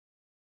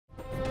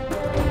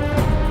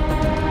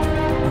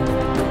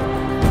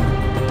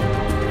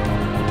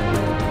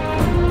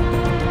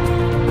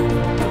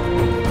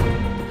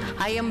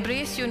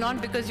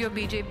not because you're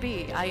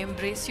BJP. I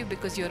embrace you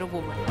because you're a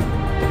woman.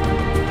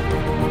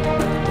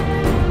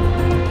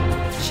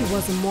 She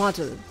was a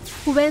model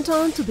who went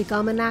on to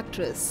become an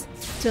actress,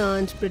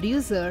 turned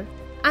producer,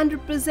 and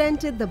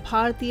represented the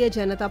Bharatiya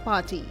Janata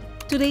Party.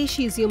 Today,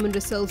 she is Human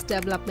Resource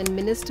Development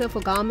Minister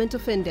for Government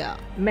of India.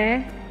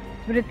 मैं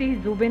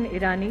Smriti Zubin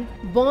Irani.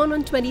 Born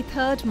on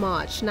 23rd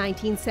March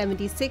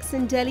 1976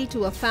 in Delhi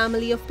to a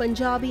family of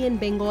Punjabi and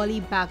Bengali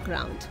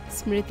background,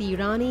 Smriti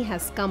Irani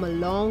has come a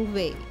long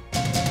way.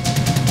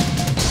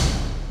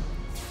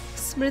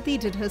 Smriti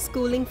did her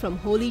schooling from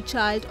Holy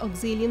Child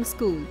Auxilium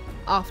School.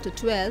 After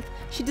 12th,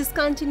 she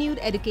discontinued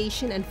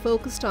education and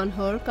focused on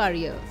her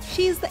career.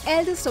 She is the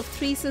eldest of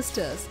 3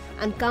 sisters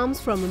and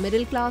comes from a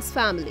middle-class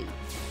family.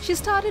 She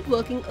started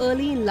working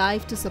early in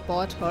life to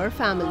support her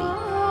family.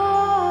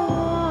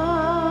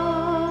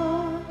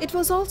 It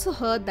was also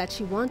heard that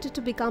she wanted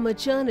to become a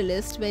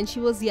journalist when she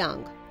was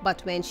young.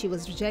 But when she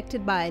was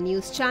rejected by a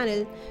news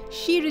channel,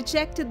 she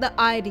rejected the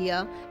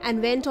idea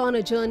and went on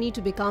a journey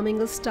to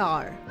becoming a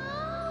star.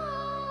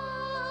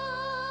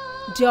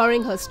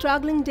 During her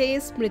struggling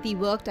days, Smriti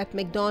worked at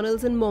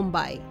McDonald's in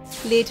Mumbai.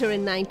 Later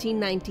in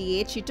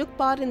 1998, she took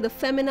part in the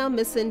Femina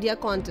Miss India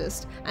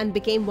contest and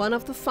became one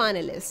of the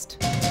finalists.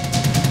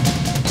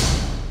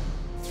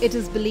 It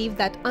is believed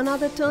that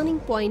another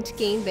turning point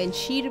came when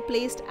she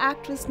replaced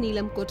actress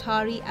Neelam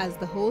Kothari as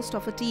the host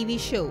of a TV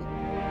show.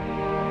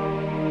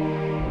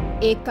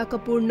 Ekta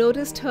Kapoor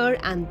noticed her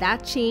and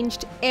that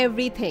changed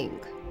everything.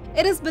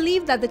 It is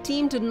believed that the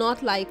team did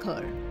not like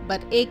her,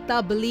 but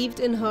Ekta believed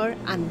in her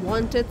and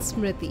wanted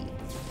Smriti.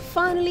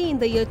 Finally, in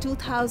the year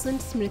 2000,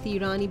 Smriti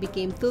Irani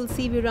became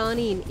Tulsi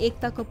Virani in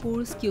Ekta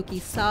Kapoor's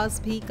Kyunki Saas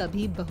Bhi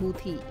Kabhi Bahu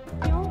Thi.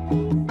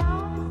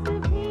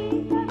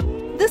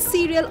 This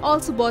serial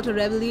also brought a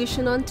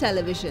revolution on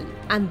television,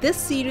 and this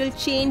serial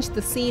changed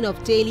the scene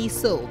of daily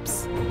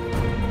soaps.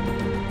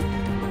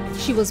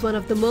 She was one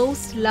of the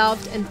most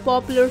loved and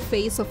popular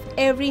face of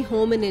every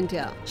home in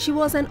India. She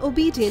was an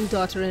obedient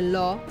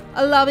daughter-in-law,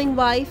 a loving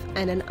wife,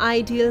 and an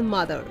ideal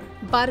mother.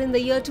 But in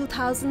the year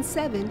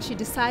 2007, she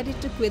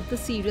decided to quit the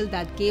serial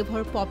that gave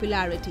her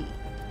popularity.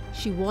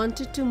 She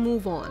wanted to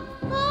move on.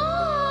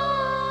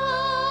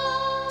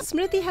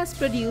 Smriti has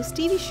produced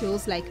TV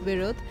shows like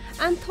Virudh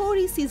and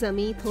Thori Si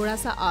Zami Thoda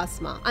Sa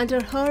Asma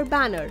under her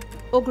banner,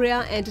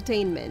 Ogriya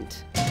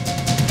Entertainment.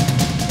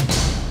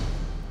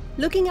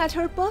 Looking at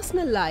her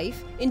personal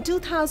life, in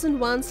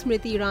 2001,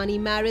 Smriti Irani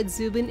married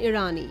Zubin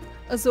Irani,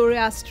 a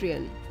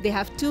Zoroastrian. They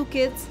have 2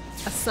 kids,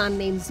 a son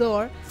named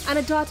Zor and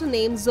a daughter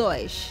named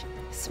Zoish.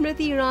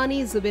 Smriti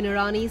Irani is Zubin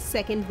Irani's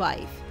second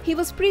wife. He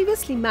was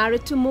previously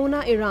married to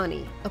Mona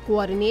Irani, a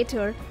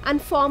coordinator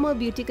and former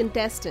beauty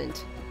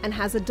contestant, and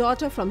has a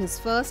daughter from his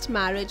first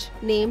marriage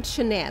named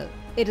Chanel.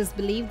 It is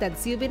believed that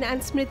Zubin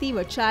and Smriti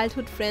were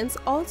childhood friends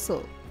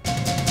also.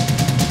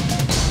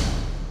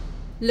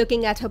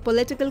 Looking at her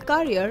political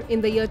career, in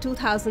the year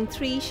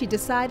 2003, she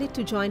decided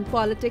to join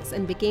politics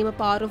and became a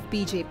part of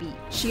BJP.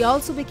 She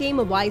also became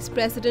a vice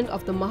president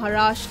of the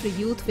Maharashtra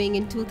Youth Wing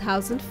in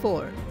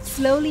 2004.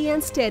 Slowly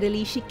and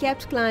steadily, she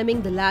kept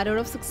climbing the ladder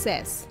of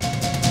success.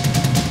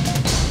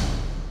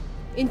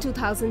 In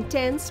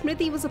 2010,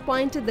 Smriti was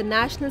appointed the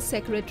National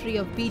Secretary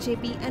of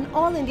BJP and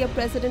All India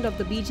President of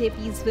the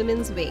BJP's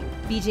Women's Wing,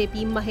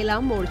 BJP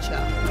Mahila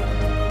Morcha.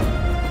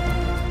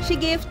 She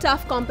gave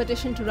tough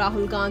competition to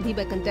Rahul Gandhi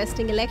by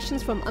contesting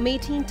elections from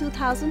Amethi in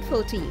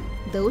 2014.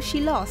 Though she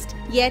lost,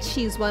 yet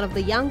she is one of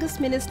the youngest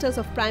ministers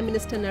of Prime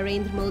Minister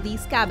Narendra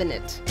Modi's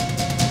cabinet.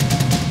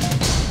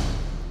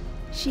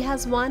 She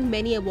has won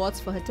many awards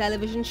for her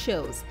television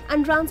shows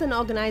and runs an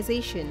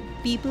organization,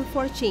 People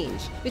for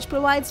Change, which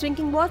provides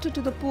drinking water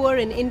to the poor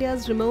in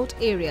India's remote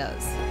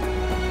areas.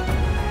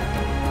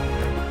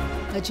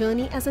 Her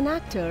journey as an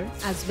actor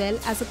as well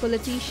as a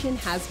politician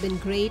has been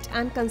great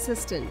and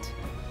consistent.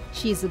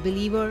 She is a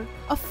believer,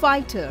 a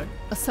fighter,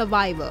 a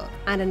survivor,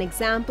 and an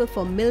example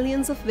for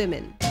millions of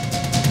women.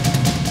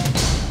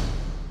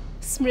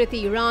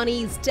 Smriti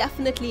Irani is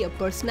definitely a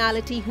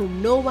personality whom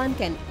no one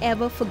can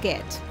ever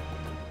forget.